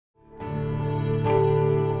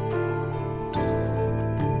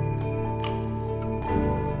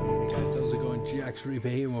SHAREfactory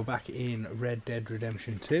B, and we're back in Red Dead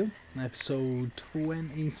Redemption 2, episode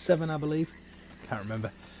 27 I believe, can't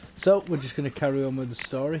remember. So we're just going to carry on with the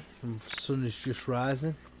story. The sun is just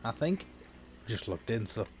rising, I think. Just looked in,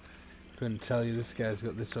 so couldn't tell you. This guy's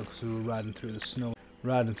got this up because we were riding through the snow.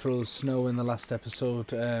 Riding through the snow in the last episode.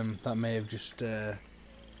 That may have just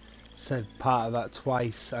said part of that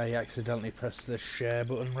twice. I accidentally pressed the share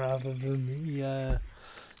button rather than the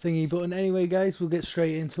thingy button. Anyway guys, we'll get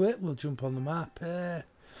straight into it. We'll jump on the map.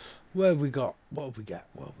 Where have we got? What have we got?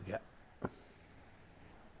 What have we got?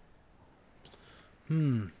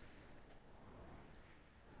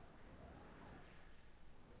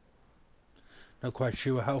 Not quite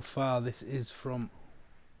sure how far this is from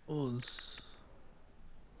us.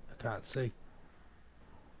 I can't see.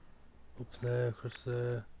 Up there, across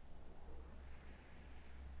there.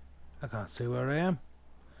 I can't see where I am.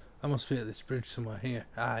 I must be at this bridge somewhere here.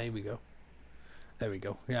 Ah, here we go. There we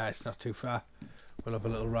go. Yeah, it's not too far. We'll have a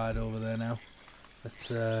little ride over there now. Let's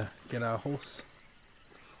get our horse.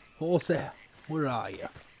 Horsey, where are you?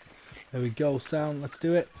 There we go, sound. Let's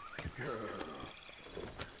do it.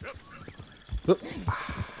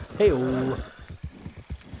 Hey-oh.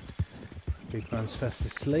 Big man's fast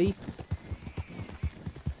asleep.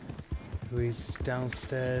 He's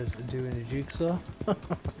downstairs doing a jigsaw.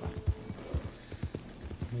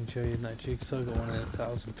 Enjoying that jigsaw. Got one in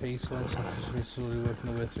 1,000 piece once. I've just been slowly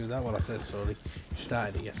working my way through that. Well, I said slowly.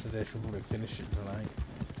 Started it yesterday. Should probably finish it tonight.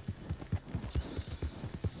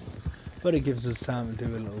 But it gives us time to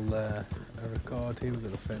do a little a record here. We've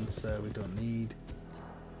got a fence there we don't need.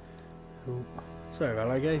 Oh, sorry about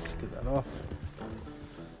that, guys. Get that off.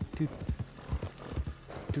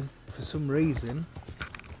 For some reason.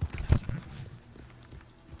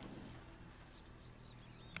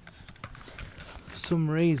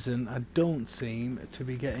 I don't seem to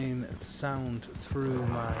be getting the sound through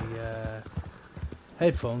my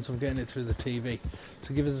headphones. I'm getting it through the TV.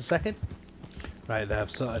 So give us a second. Right there, I've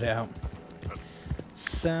sorted it out.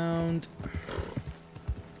 Sound.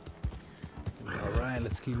 Alright,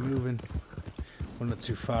 let's keep moving. We're not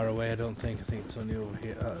too far away, I don't think. I think it's only over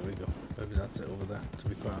here. Oh, there we go. Maybe that's it over there, to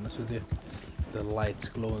be quite honest with you. The light's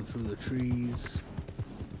glowing through the trees.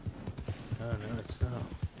 Oh no, it's not.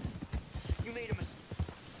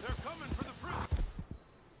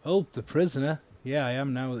 Oh, the prisoner. Yeah, I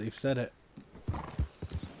am now that you've said it.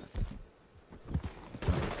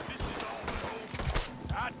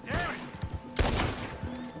 God damn it!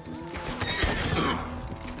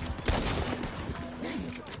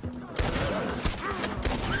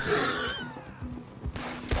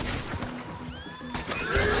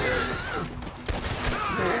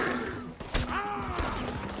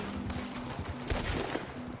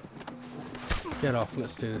 Get off,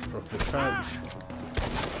 let's do this properly. Crouch.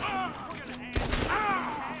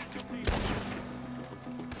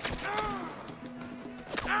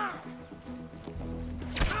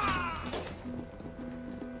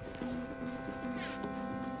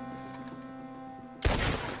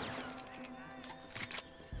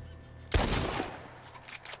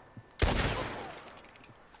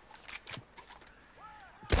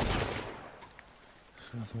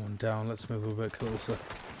 Another one down, let's move a bit closer.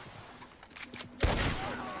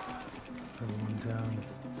 Another one down.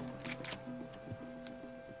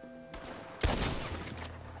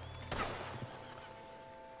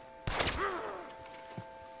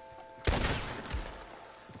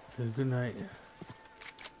 Good night.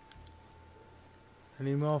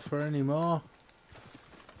 Any more for any more?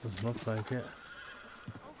 Doesn't look like it.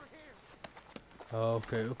 Oh,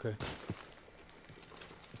 okay, okay.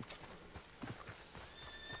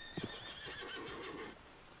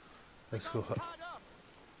 Let's go.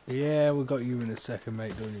 Yeah, we got you in a second,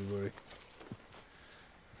 mate. Don't you worry.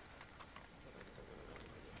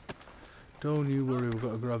 Don't you worry. We've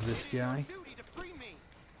got to grab this guy.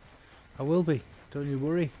 I will be. Don't you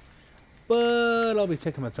worry. But I'll be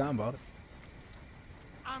taking my time about it.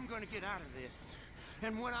 I'm gonna get out of this,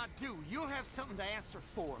 and when I do, you'll have something to answer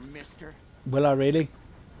for, mister. Will I really?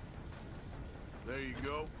 There you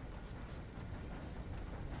go.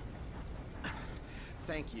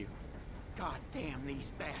 Thank you. God damn these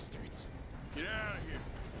bastards. Get out of here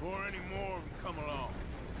before any more of them come along.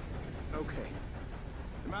 Okay.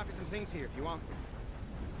 There might be some things here if you want.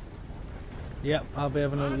 Yep, I'll be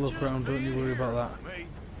having a look around. Don't you worry about that. Mate.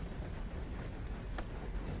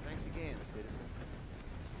 Thanks again,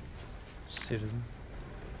 Citizen.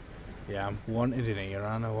 Yeah, I'm wanted in here.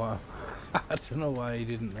 I know what. I don't know why he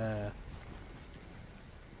didn't.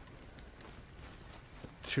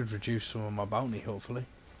 Should reduce some of my bounty, hopefully.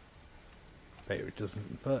 Bet it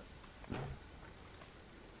doesn't, but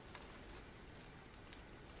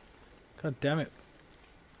God damn it.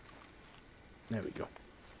 There we go.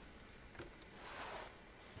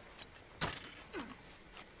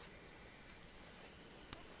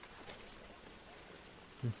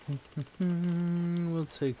 We'll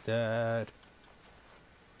take that.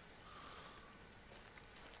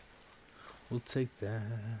 We'll take that.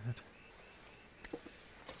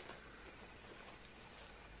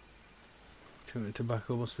 Chewing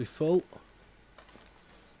tobacco must be full.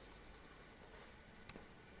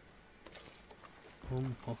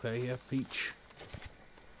 Okay, yeah, peach.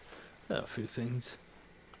 There are a few things.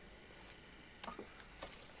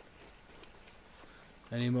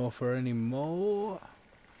 Any more for any more?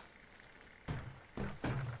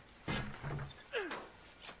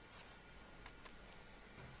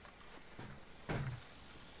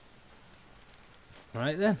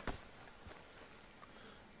 Right then.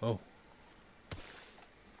 Oh.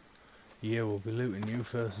 Yeah, we'll be looting you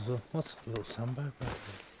first as well. What's a little sandbag back there?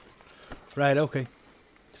 Right, okay.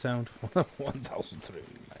 Sound.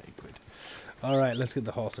 1,390 quid. Alright, let's get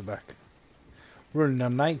the horse back. We're running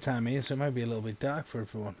on night time here, so it might be a little bit dark for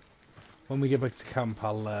everyone. When we get back to camp,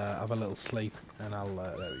 I'll have a little sleep, and there we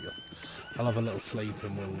go. I'll have a little sleep,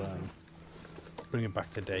 and we'll bring it back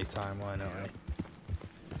to daytime. Why not? Eh?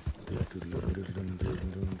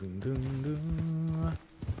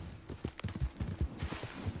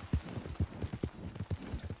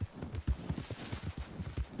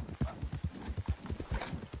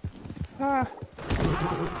 Ah.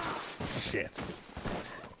 Shit.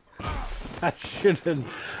 I should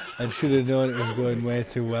have known it was going way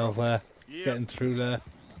too well there. Getting through there.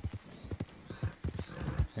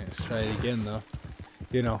 Let's try it again though.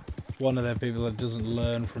 You know, one of them people that doesn't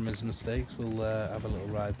learn from his mistakes will have a little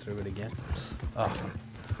ride through it again. Oh.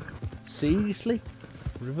 Seriously?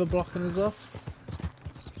 River blocking us off?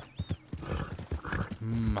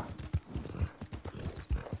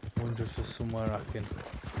 Wonder if there's somewhere I can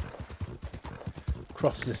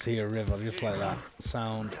cross this here river just like that.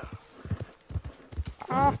 Sound.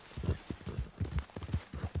 Ah.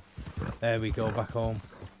 There we go, back home.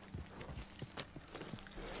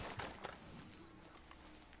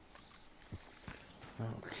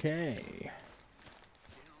 Okay.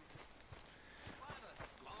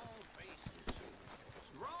 What's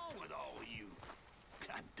wrong with all of you?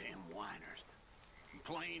 Goddamn whiners.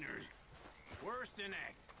 Complainers. Worse than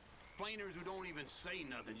that. Complainers who don't even say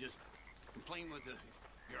nothing, just complain with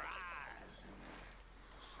your eyes and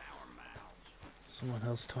sour mouths. Someone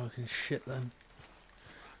else talking shit then.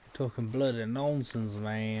 Talking bloody nonsense,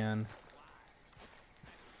 man.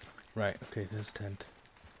 Right, okay, there's a tent.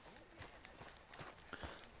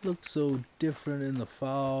 Looks so different in the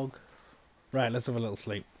fog. Right, let's have a little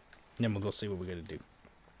sleep. Then we'll go see what we're gonna do.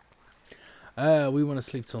 We want to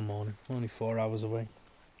sleep till morning. Only 4 hours away.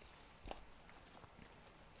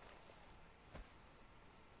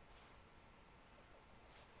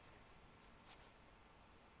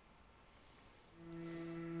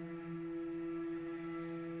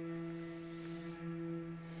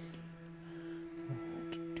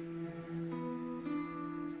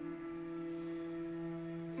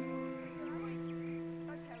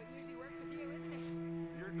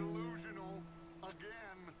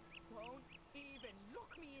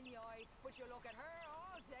 You look at her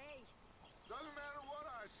all day. Doesn't matter what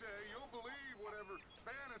I say, you'll believe whatever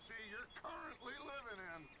fantasy you're currently living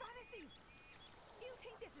in. Fantasy? You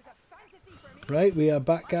think this is a fantasy for me? Right, we are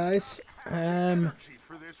back, guys.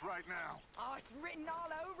 For this right now. Oh, it's written all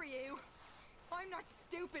over you. I'm not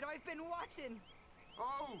stupid. I've been watching.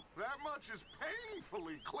 Oh, that much is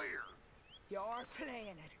painfully clear. You're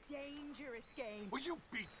playing a dangerous game. Will you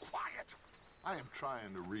be quiet? I am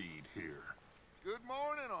trying to read here. Good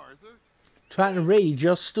morning, Arthur. Trying to read,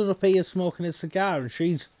 just stood up here smoking a cigar, and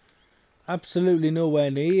she's absolutely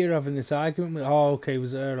nowhere near having this argument with. Oh, okay, it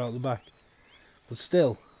was her out the back, but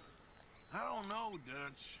still. I don't know,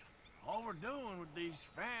 Dutch. All we're doing with these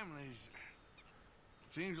families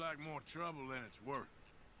seems like more trouble than it's worth.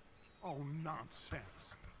 Oh,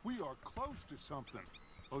 nonsense. We are close to something.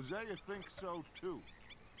 Hosea thinks so, too.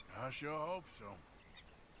 I sure hope so.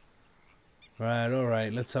 Right,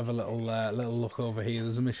 alright, let's have a little look over here.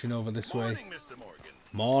 There's a mission over this way. Morning, Mr. Morgan.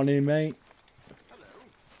 Morning, mate. Hello.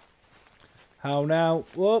 How now?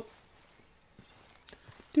 Whoop.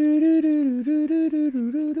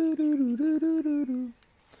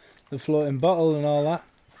 The floating bottle and all that.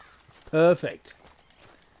 Perfect.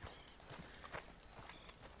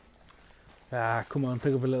 Ah, come on,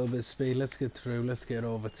 pick up a little bit of speed. Let's get through. Let's get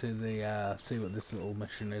over to the, see what this little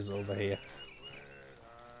mission is over here.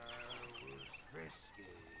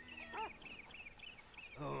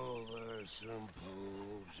 Over some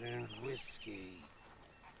pools and whiskey.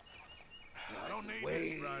 Don't need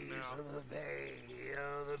this right now. Of the Bay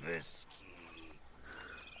of the Biscay.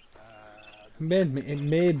 It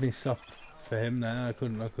made me stop for him now. I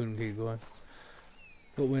couldn't keep going.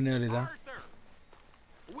 But we're nearly there. Arthur,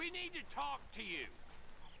 we need to talk to you.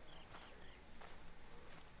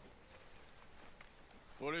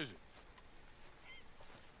 What is it?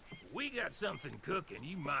 We got something cooking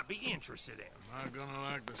you might be interested in. Am I gonna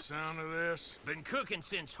like the sound of this? Been cooking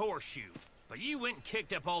since Horseshoe, but you went and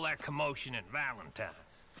kicked up all that commotion in Valentine.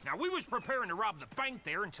 Now, we was preparing to rob the bank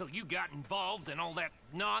there until you got involved in all that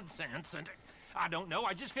nonsense, and I don't know,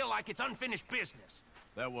 I just feel like it's unfinished business.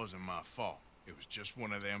 That wasn't my fault. It was just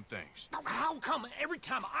one of them things. How come every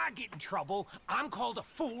time I get in trouble, I'm called a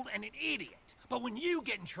fool and an idiot? But when you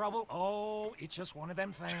get in trouble, oh, it's just one of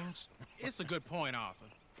them things. It's a good point, Arthur.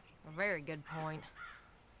 A very good point.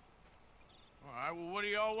 All right, well, what do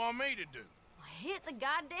y'all want me to do? Hit the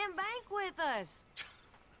goddamn bank with us.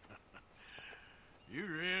 You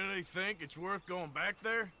really think it's worth going back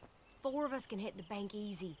there? 4 of us can hit the bank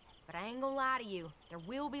easy, but I ain't gonna lie to you. There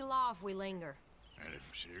will be law if we linger. And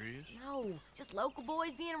if serious? No, just local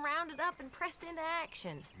boys being rounded up and pressed into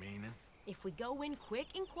action. Meaning? If we go in quick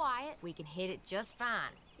and quiet, we can hit it just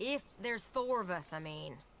fine. If there's 4 of us, I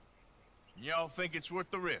mean. Y'all think it's worth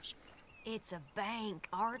the risk? It's a bank,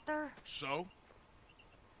 Arthur. So?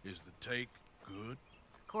 Is the take good?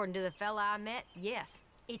 According to the fella I met, yes.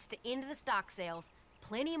 It's the end of the stock sales.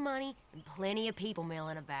 Plenty of money and plenty of people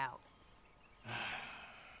milling about.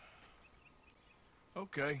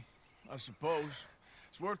 Okay, I suppose.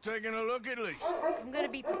 It's worth taking a look at least. I'm gonna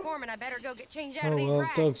be performing. I better go get changed out Oh of these well,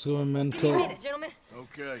 rags. dog's going Give me a mental. minute, gentlemen.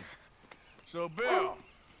 Okay. So, Bill,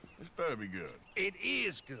 this better be good. It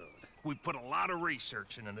is good. We put a lot of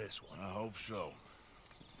research into this one. I hope so.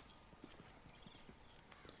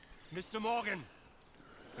 Mr. Morgan,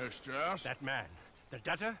 Herr Strauss? that man, the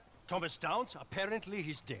debtor, Thomas Downs, apparently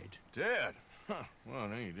he's dead. Dead? Huh. Well,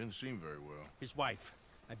 he didn't seem very well. His wife,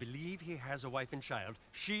 I believe he has a wife and child.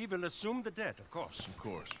 She will assume the debt, of course. Of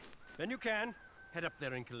course. When you can, head up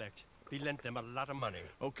there and collect. We lent them a lot of money.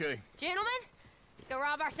 Okay. Gentlemen, let's go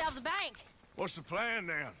rob ourselves a bank. What's the plan,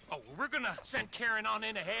 then? Oh, we're gonna send Karen on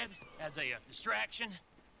in ahead as a distraction.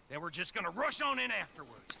 Then we're just gonna rush on in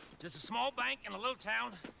afterwards. Just a small bank in a little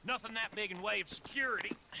town. Nothing that big in way of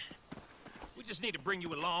security. We just need to bring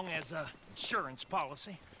you along as a insurance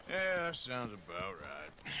policy. Yeah, that sounds about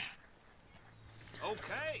right.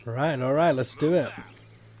 Okay. Alright, let's do it.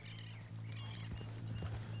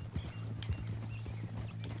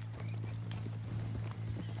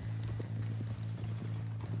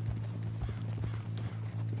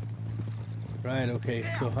 Right, okay,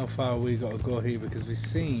 so how far we got to go here, because we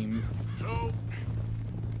seem... So,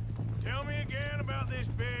 tell me again about this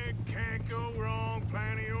big can't go wrong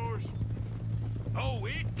plan of yours. Oh,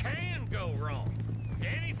 it can go wrong.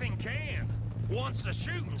 Anything can, once the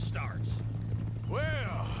shooting starts.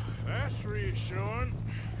 Well, that's reassuring.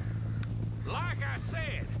 Like I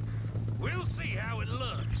said, we'll see how it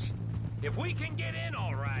looks. If we can get in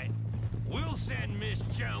all right, we'll send Miss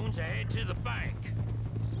Jones ahead to the bank.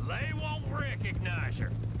 They won't recognize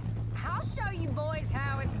her. I'll show you boys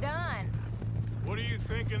how it's done. What are you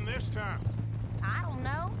thinking this time? I don't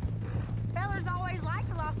know. Fellers always like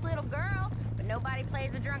a lost little girl, but nobody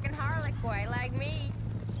plays a drunken harlot quite like me.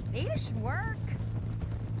 Either should work.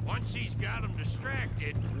 Once she's got them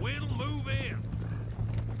distracted, we'll move in.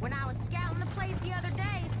 When I was scouting the place the other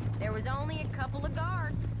day, there was only a couple of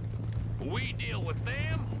guards. We deal with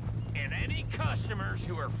them and any customers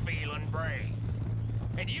who are feeling brave.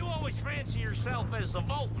 And you always fancy yourself as the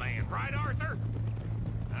Vault Man, right, Arthur?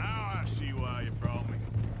 Now I see why you brought me.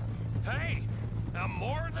 Hey, I'm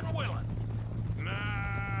more than willing.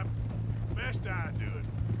 Nah, best I do it.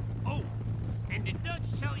 Oh, and did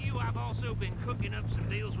Dutch tell you I've also been cooking up some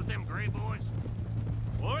deals with them Gray Boys?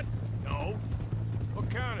 What? No. What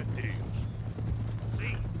kind of deals?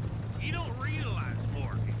 See, you don't realize,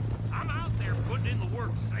 Morgan. I'm out there putting in the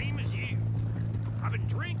work same as you. I've been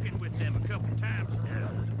drinking with them a couple times now.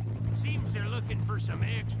 Seems they're looking for some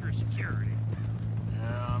extra security.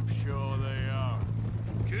 Yeah, I'm sure they are.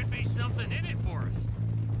 Could be something in it for us.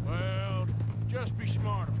 Well, just be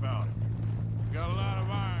smart about it. Got a lot of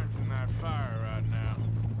irons in that fire right now.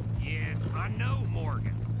 Yes, I know,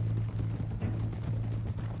 Morgan.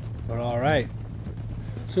 But alright.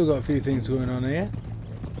 Still got a few things going on here.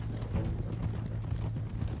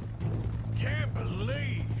 Can't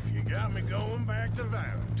believe you got me going back to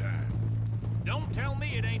Valentine. Don't tell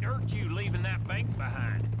me it ain't hurt you leaving that bank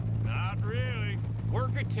behind. Not really.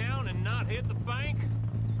 Work a town and not hit the bank?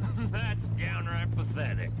 That's downright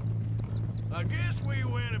pathetic. I guess we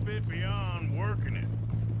went a bit beyond working it.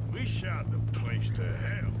 We shot the place to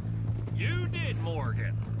hell. You did,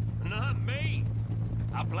 Morgan. Not me.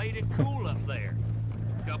 I played it cool up there.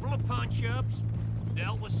 Couple of punch-ups,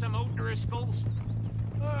 dealt with some O'Driscolls.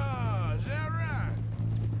 Ah, is that right?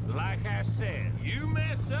 Like I said, you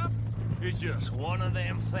mess up, it's just one of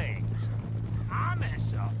them things. I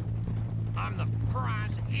mess up, I'm the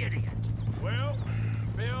prize idiot. Well,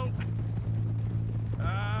 Bill,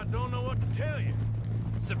 I don't know what to tell you.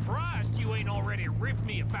 Surprised you ain't already ripped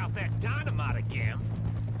me about that dynamite again.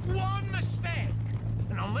 One mistake,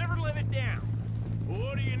 and I'll never live it down. Well,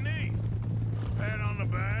 what do you need? Pat on the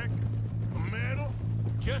back? A medal?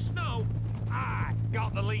 Just know, I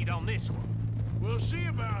got the lead on this one. We'll see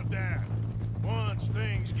about that once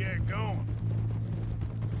things get going.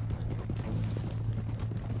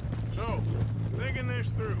 So, thinking this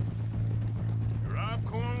through. We rob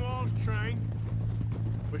Cornwall's train.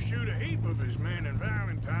 We shoot a heap of his men in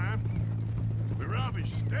Valentine. We rob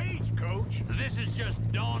his stagecoach. This is just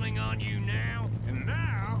dawning on you now? And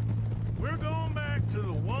now, we're going back to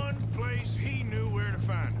the one place he knew where to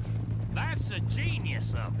find us. That's the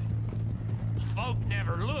genius of it. Folk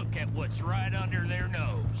never look at what's right under their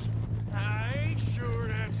nose. I ain't sure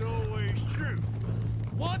that's always true.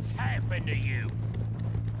 What's happened to you?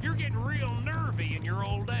 You're getting real nervy in your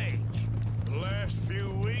old age. The last few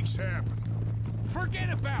weeks happened.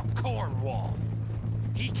 Forget about Cornwall.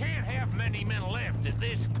 He can't have many men left at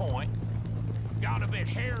this point. Got a bit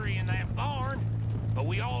hairy in that barn, but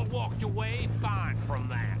we all walked away fine from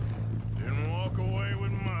that. Didn't walk away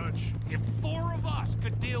with much. If 4 of us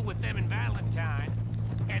could deal with them in Valentine,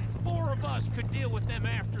 and 4 of us could deal with them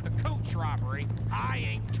after the coach robbery, I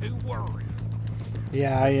ain't too worried.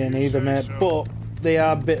 Yeah, I ain't either, mate. But they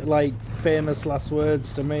are a bit like famous last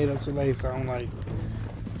words to me. That's what they sound like.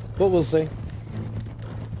 But we'll see.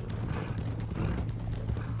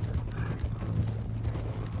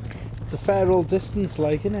 It's a fair old distance,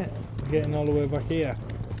 like, isn't it? Getting all the way back here.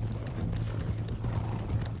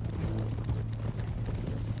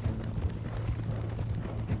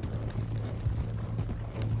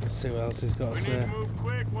 Let's see what else he's got to We say. need to move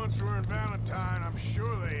quick once we're in Valentine. I'm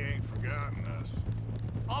sure they ain't forgotten us.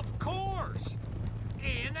 Of course!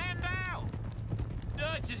 In and out!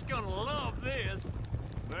 Dutch is gonna love this.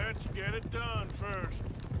 Let's get it done first.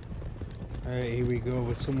 Alright, here we go.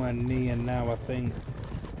 We're somewhere near now, I think.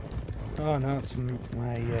 Oh no, it's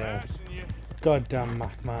my Passing you. goddamn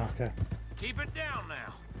Mac marker. Keep it down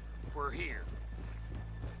now. We're here.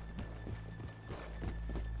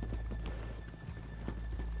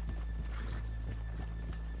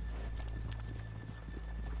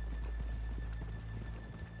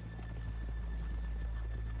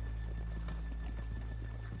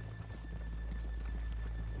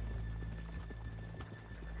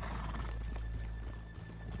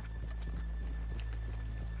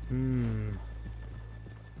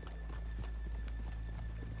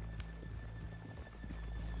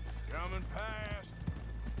 Coming past.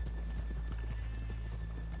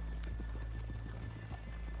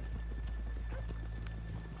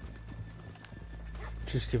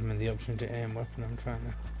 Just give me the option to aim weapon. I'm trying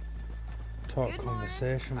to talk Good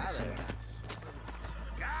conversation with someone.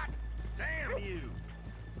 God damn you!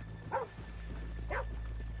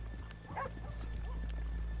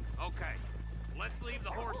 Okay, let's leave the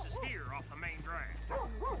horses here off the main drag.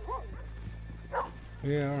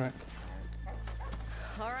 Yeah, alright.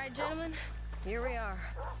 All right, gentlemen, here we are.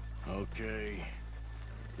 Okay.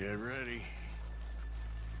 Get ready.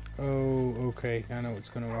 Oh, okay. I know what's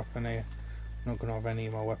going to happen here. I'm not going to have any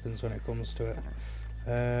of my weapons when it comes to it.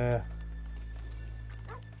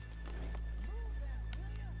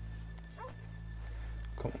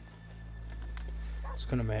 Come on. It's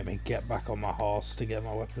going to make me get back on my horse to get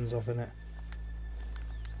my weapons off in it.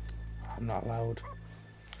 I'm not allowed.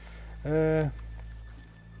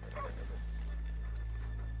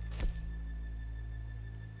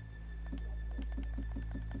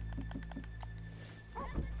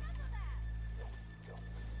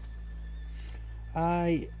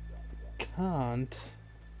 I can't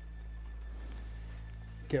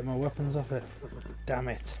get my weapons off it. Damn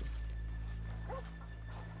it.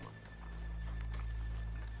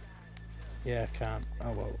 Yeah, I can't.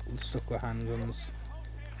 Oh well, we're stuck with handguns.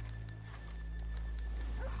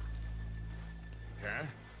 Okay.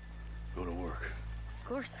 Go to work. Of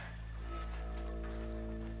course.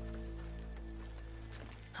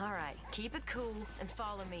 All right, keep it cool and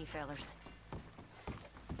follow me, fellers.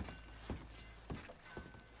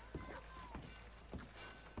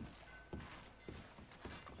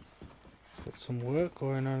 Got some work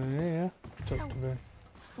going on in here. Talk to me.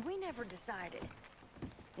 We never decided.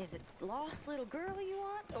 Is it lost little girl you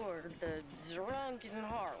want, or the drunken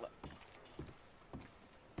harlot?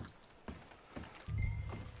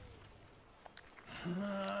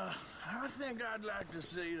 I think I'd like to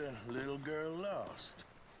see the little girl lost.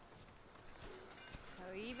 So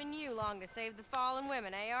even you long to save the fallen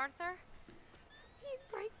women, eh, Arthur? You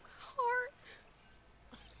break my heart.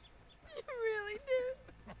 You really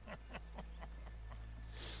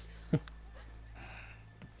do.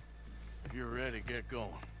 If you're ready, get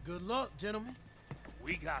going. Good luck, gentlemen.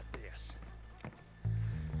 We got this.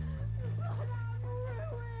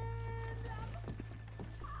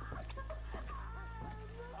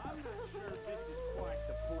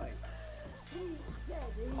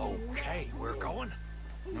 Okay, we're going.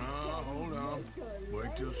 No, hold on.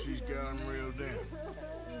 Wait till she's got him reeled in.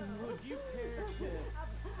 Would you care to...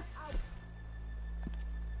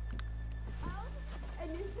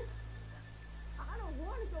 And I don't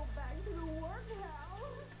want to go back to the workhouse.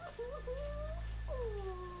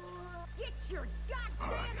 Get your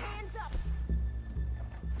goddamn hands up!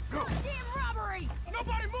 Go! Goddamn robbery!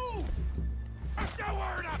 Nobody move! That's no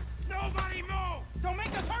word up! Nobody move! Don't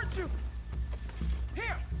make us hurt you!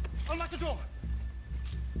 Here! Unlock the door!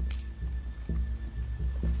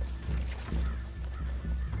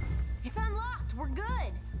 It's unlocked. We're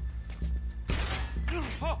good.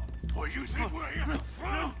 Oh, Well, you think we're here for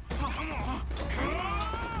fun? Come on!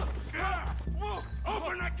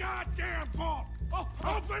 Open the goddamn vault!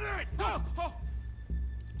 Open it!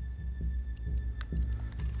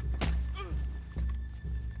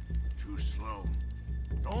 Too slow.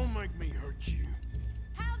 Don't make me hurt you.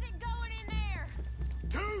 How's it going in there?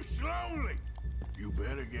 Too slowly! You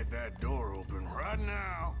better get that door open right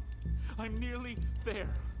now. I'm nearly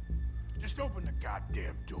there. Just open the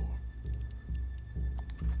goddamn door.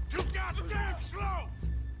 Too goddamn slow!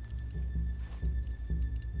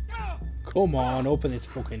 Come on, open this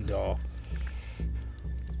fucking door.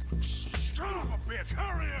 Son of a bitch,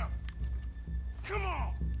 hurry up! Come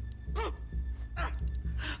on!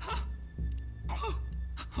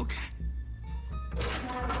 Okay.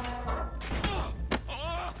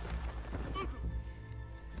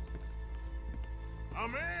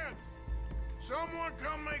 I'm in! Someone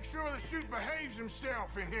come make sure the chute behaves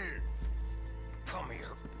himself in here. come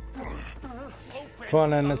here. Open Come on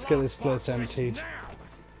then, let's get the this place lockboxes emptied. now.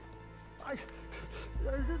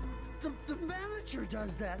 The manager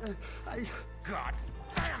does that. God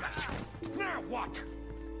damn it! Now what?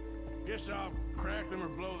 Guess I'll crack them or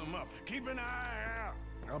blow them up. Keep an eye out.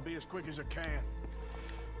 I'll be as quick as I can.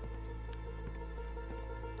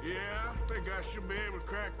 Yeah, I think I should be able to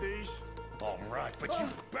crack these. All right, but you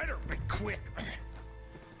better be quick.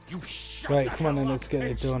 You shut Right, the come on hell then, up let's get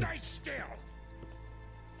it and done. Stay still.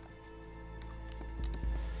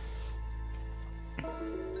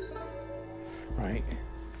 Right.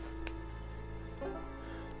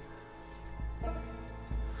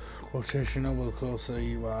 Rotation number, the closer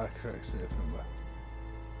you are, correct safe number.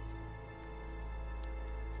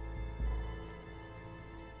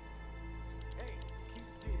 Hey, keep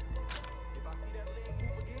still. If I see that leg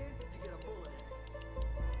move again, you get a bullet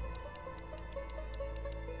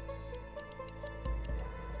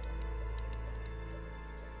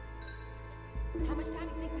in it. How much time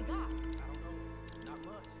do you think we got? I don't know. Not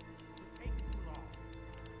much. It's taking too long.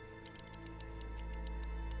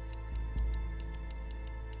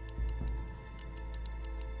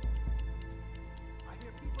 I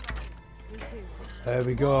hear people out there. Me too. There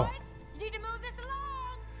we go. Boys, you need to move this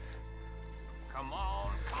along. Come on,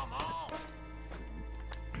 come on.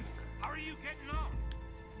 How are you getting on?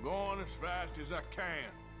 Going as fast as I can.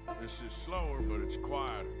 This is slower, but it's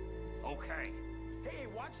quieter. Okay. Hey,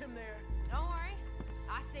 watch him there. Don't worry.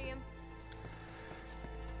 I see him.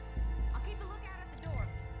 I'll keep a lookout at the door.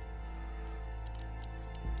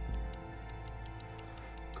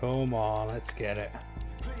 Come on, let's get it.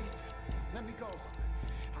 Please, let me go.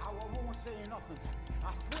 I won't say nothing.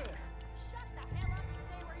 I swear. Shut the hell up and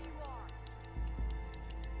stay where you are.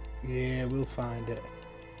 Yeah, we'll find it.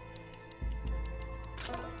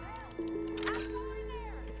 How far in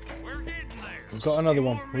there? We're getting there. We've got another Few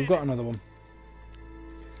one. more We've got minutes. another one.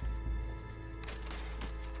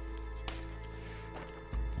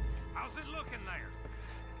 How's it looking there?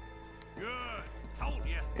 Good. Told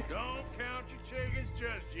you. Don't count your chickens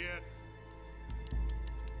just yet.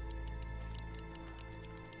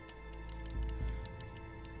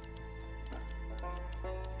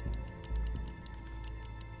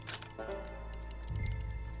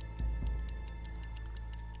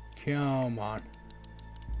 Come on.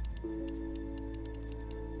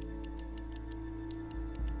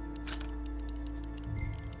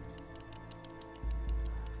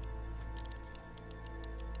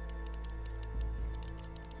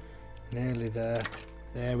 Nearly there.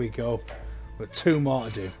 There we go. But 2 more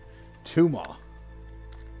to do. 2 more.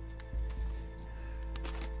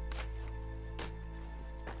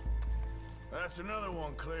 That's another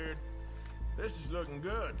one cleared. This is looking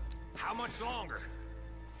good. How much longer?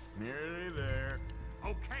 Nearly there.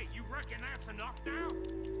 Okay, you reckon that's enough now?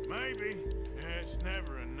 Maybe. Yeah, it's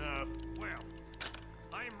never enough. Well,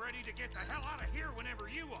 I am ready to get the hell out of here whenever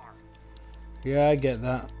you are. Yeah, I get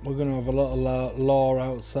that. We're going to have a lot of law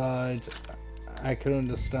outside. I can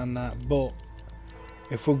understand that. But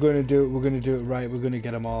if we're going to do it, we're going to do it right. We're going to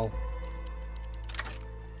get them all.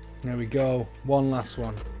 There we go. One last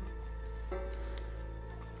one.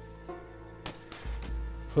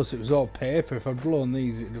 Plus, it was all paper. If I'd blown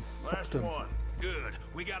these, it'd have fucked them. Last one. Good.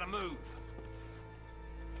 We gotta move.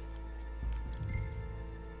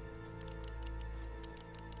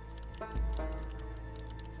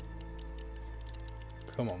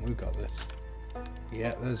 Come on, we've got this.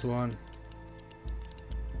 Yeah, there's one.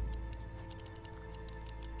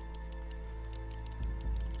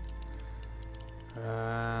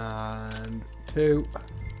 And 2.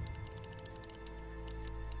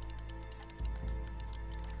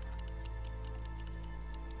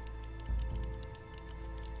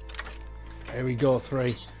 Here we go,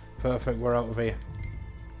 3. Perfect, we're out of here.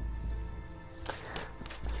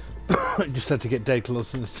 Just had to get dead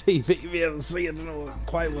close to the TV to be able to see. I don't know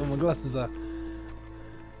quite where my glasses are.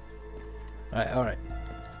 Right, alright.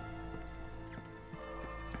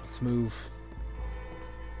 Let's move.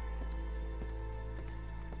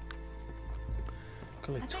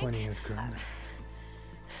 Got like 20 odd grand.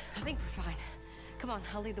 I think we're fine. Come on,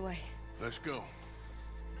 I'll lead the way. Let's go.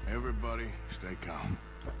 Everybody, stay calm.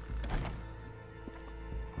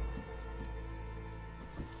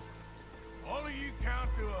 All of you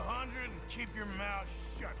count to 100 and keep your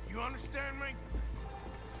mouth shut. You understand me?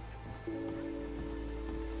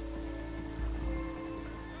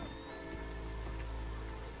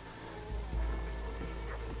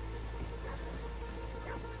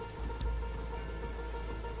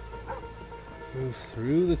 Move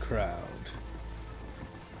through the crowd.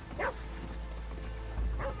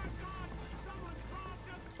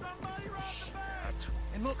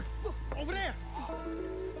 And look, over there.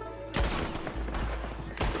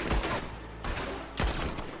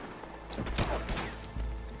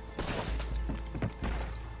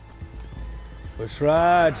 Push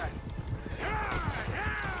right.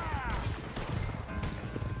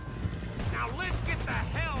 Now let's get the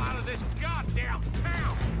hell out of this goddamn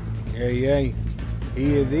town. Yay, yay.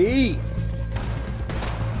 Hear thee.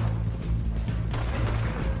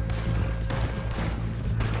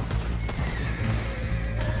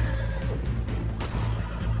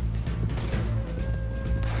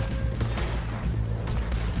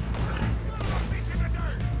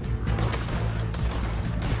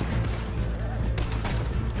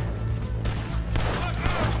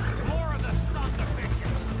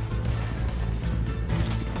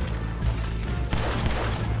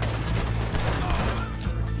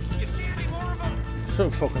 So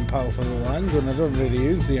fucking powerful little handgun. I don't really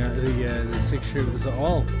use the 6 shooters at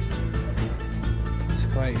all. It's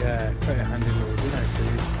quite a handy little gun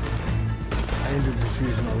actually. I end up just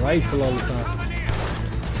using a rifle all the time.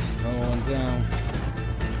 No one down.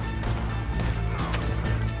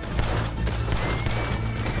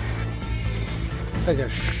 I think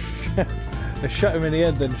I shot him in the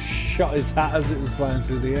head, then shot his hat as it was flying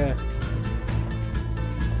through the air.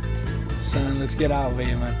 So let's get out of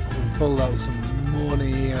here, man. We've pulled out some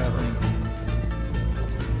money here, I think.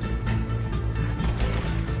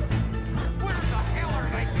 Where the hell are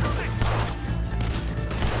they coming from?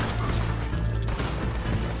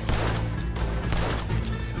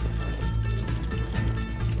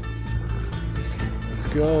 Let's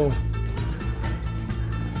go.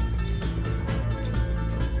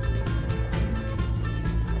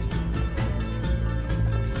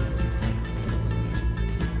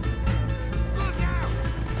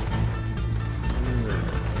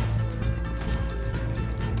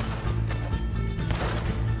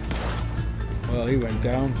 Well, he went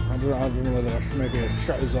down. I don't know whether I should maybe have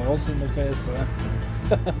shot his horse in the face there.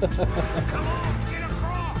 Come on, get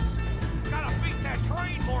across! Gotta beat that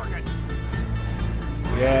train, Morgan!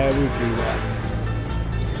 Yeah, we do that.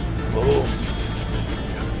 Boom.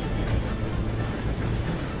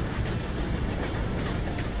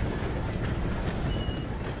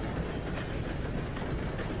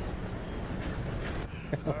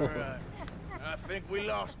 All right. I think we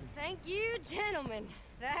lost him. Thank you, gentlemen.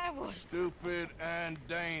 That was... Stupid and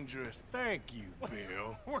dangerous. Thank you,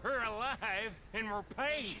 Bill. We're alive and we're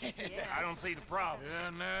paid. I don't see the problem. Yeah,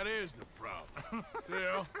 and that is the problem.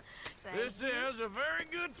 Still, this is a very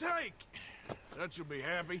good take. Dutch will be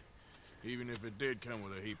happy, even if it did come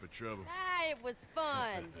with a heap of trouble. Ah, it was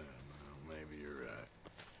fun. Well, maybe you're right.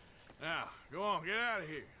 Now, go on, get out of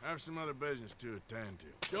here. I have some other business to attend to.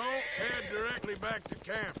 Don't head directly back to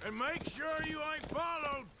camp, and make sure you ain't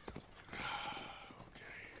followed.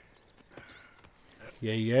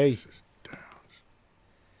 Yay, yay. Mrs. Downs.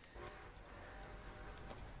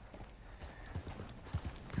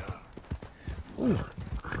 Ooh.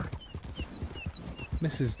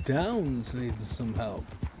 Mrs. Downs needs some help.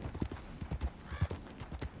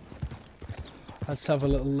 Let's have a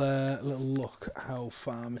little look at how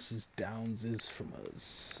far Mrs. Downs is from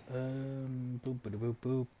us. Boop, boop, boop,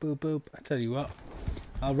 boop, boop, boop. I tell you what,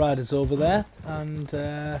 I'll ride us over there, and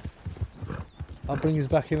I'll bring us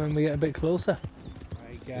back in when we get a bit closer.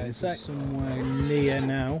 Right, guys, we're somewhere near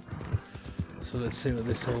now, so let's see what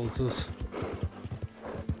this holds us.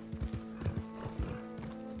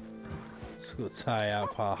 Let's go tie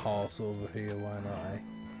up our horse over here. Why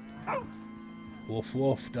not? Eh? Woof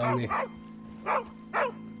woof, doggy.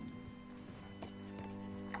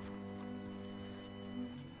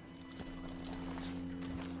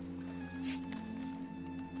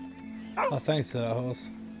 Oh, thanks to that horse.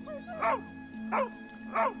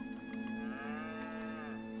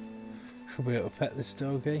 Should we be able to pet this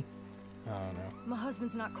doggy? Oh no. My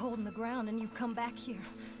husband's not cold in the ground and you've come back here,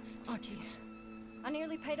 aren't you? I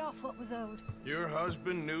nearly paid off what was owed. Your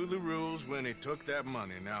husband knew the rules when he took that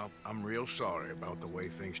money. Now, I'm real sorry about the way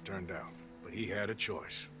things turned out. But he had a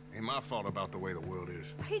choice. Ain't my fault about the way the world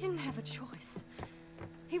is. He didn't have a choice.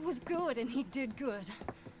 He was good and he did good.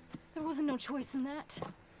 There wasn't no choice in that.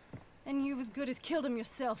 And you've as good as killed him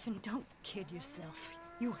yourself, and don't kid yourself.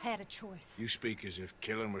 You had a choice. You speak as if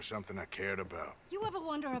killing was something I cared about. You ever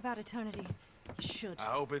wonder about eternity? You should. I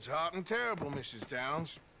hope it's hot and terrible, Mrs.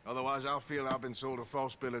 Downs. Otherwise, I'll feel I've been sold a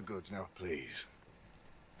false bill of goods. Now, please,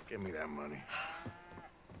 give me that money.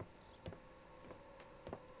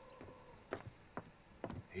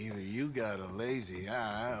 Either you got a lazy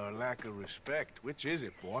eye or lack of respect. Which is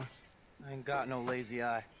it, boy? I ain't got no lazy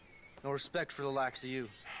eye. No respect for the likes of you.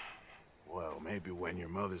 Well, maybe when your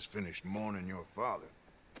mother's finished mourning your father,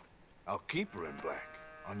 I'll keep her in black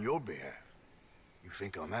on your behalf. You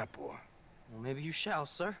think on that, boy? Well, maybe you shall,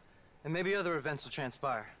 sir. And maybe other events will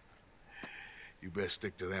transpire. You best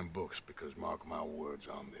stick to them books, because mark my words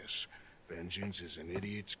on this. Vengeance is an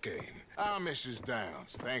idiot's game. Ah, Mrs.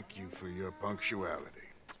 Downs, thank you for your punctuality.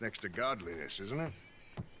 It's next to godliness, isn't it?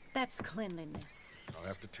 That's cleanliness. I'll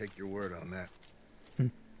have to take your word on that.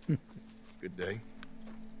 Good day.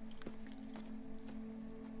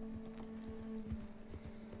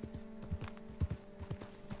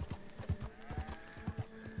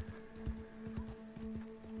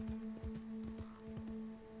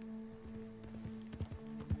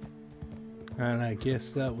 And I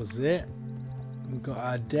guess that was it. We got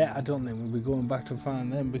our debt. I don't think we'll be going back to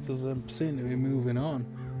find them because I'm seem to be moving on.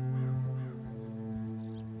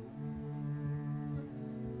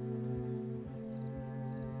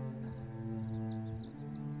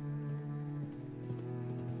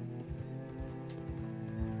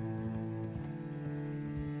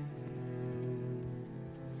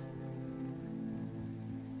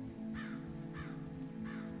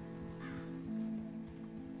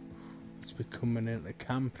 We're coming into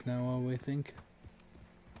camp now, are we, think?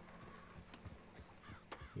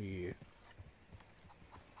 Yeah.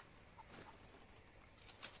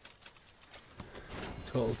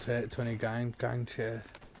 Total take 20 gang share.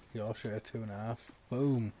 Your share 2.5.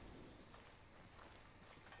 Boom.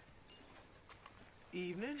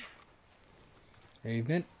 Evening.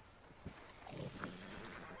 Evening.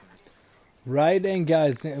 Right then,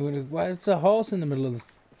 guys. Why is a horse in the middle of the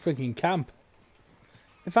freaking camp?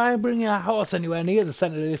 If I bring a horse anywhere near the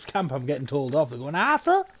centre of this camp, I'm getting told off. They're going,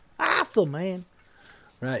 Arthur? Arthur, man.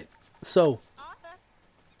 Right, so. Arthur?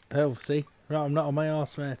 Oh, see? Right, I'm not on my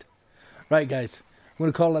horse, mate. Right, guys. I'm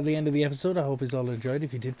going to call that the end of the episode. I hope you all enjoyed.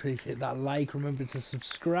 If you did, please hit that like. Remember to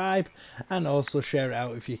subscribe. And also share it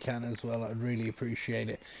out if you can as well. I'd really appreciate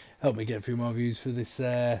it. Help me get a few more views for this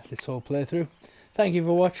this whole playthrough. Thank you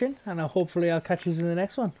for watching. And hopefully I'll catch you in the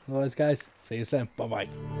next one. Otherwise, guys, see you soon.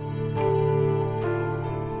 Bye-bye.